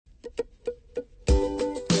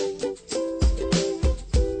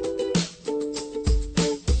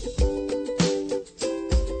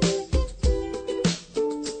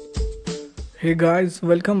Hey guys,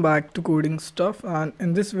 welcome back to Coding Stuff, and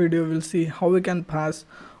in this video we'll see how we can pass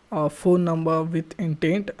a phone number with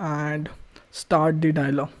intent and start the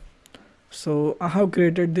dialog. So I have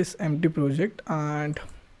created this empty project, and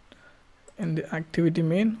in the activity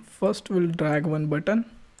main, first we'll drag one button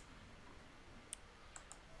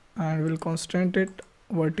and we'll constrain it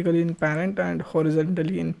vertically in parent and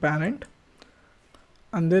horizontally in parent,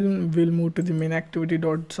 and then we'll move to the main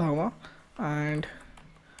activity.java, and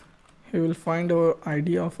you will find our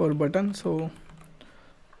ID of our button. So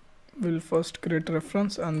we'll first create a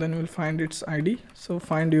reference and then we'll find its ID. So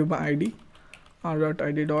find you by ID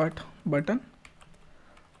r.id.button.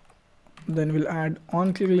 Then we'll add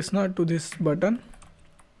on click listener to this button,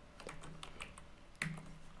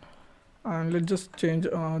 and let's just change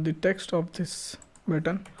the text of this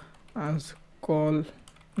button as call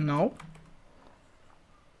now.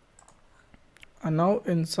 And now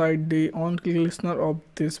inside the on click listener of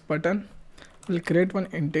this button, we'll create one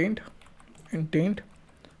intent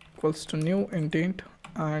equals to new intent,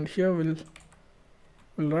 and here we'll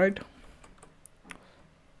write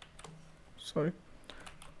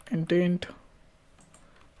intent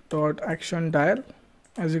dot action dial,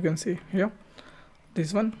 as you can see here,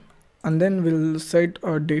 this one. And then we'll set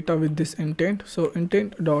our data with this intent. So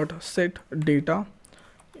intent dot set data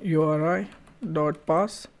URI dot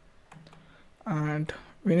pass, and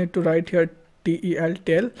we need to write here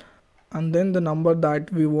tell, and then the number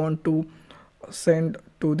that we want to send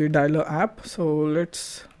to the dialer app. So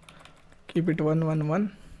let's keep it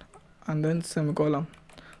 111 and then semicolon.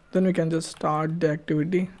 Then we can just start the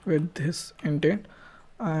activity with this intent,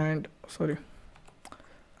 and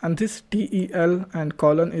this tel and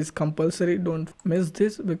colon is compulsory. Don't miss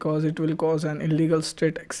this because it will cause an illegal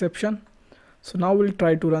state exception. So now we'll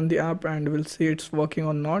try to run the app and we'll see it's working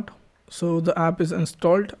or not. So the app is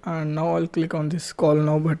installed, and now I'll click on this call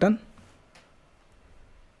now button.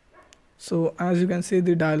 So as you can see,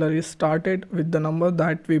 the dialer is started with the number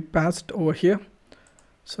that we passed over here.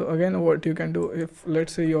 So again, what you can do, if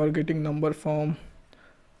let's say you are getting number from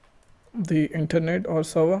the internet or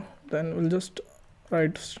server, then we'll just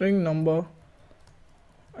write string number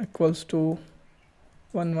equals to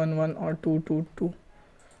 111 or 222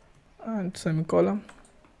 and semicolon.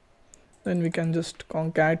 Then we can just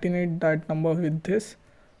concatenate that number with this.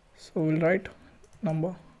 So we'll write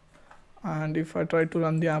number, and if I try to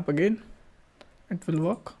run the app again, it will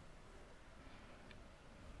work.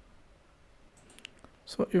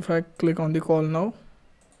 So if I click on the call now,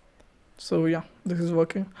 so yeah, this is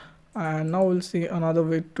working. And now we'll see another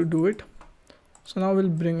way to do it. So now we'll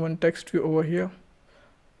bring one text view over here.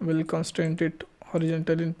 We'll constrain it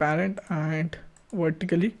horizontally in parent and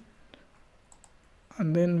vertically,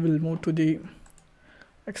 and then we'll move to the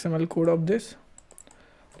XML code of this.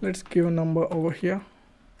 Let's give a number over here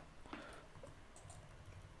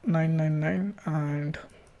 999,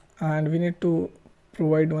 and we need to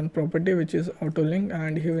provide one property which is auto link,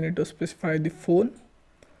 and here we need to specify the phone,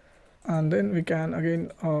 and then we can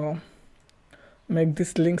again make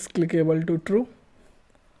this links clickable to true.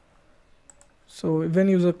 So when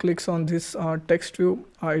user clicks on this text view,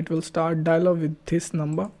 it will start dialog with this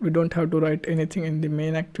number. We don't have to write anything in the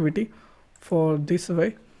main activity for this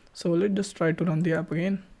way. So let's just try to run the app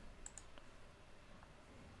again.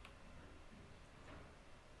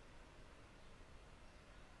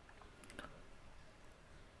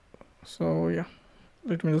 So yeah,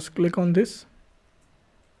 let me just click on this,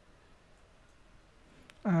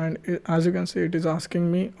 and as you can see, it is asking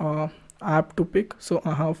me app to pick. So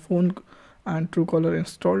I have phone and Truecaller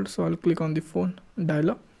installed, so I'll click on the phone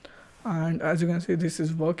dialer, and as you can see, this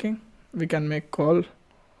is working. We can make call,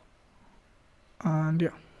 and yeah.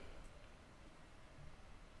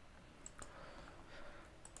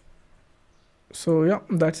 So yeah,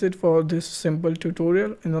 that's it for this simple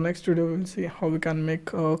tutorial. In the next video, we'll see how we can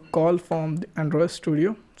make a call from the Android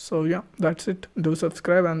Studio. So yeah, that's it. Do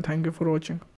subscribe, and thank you for watching.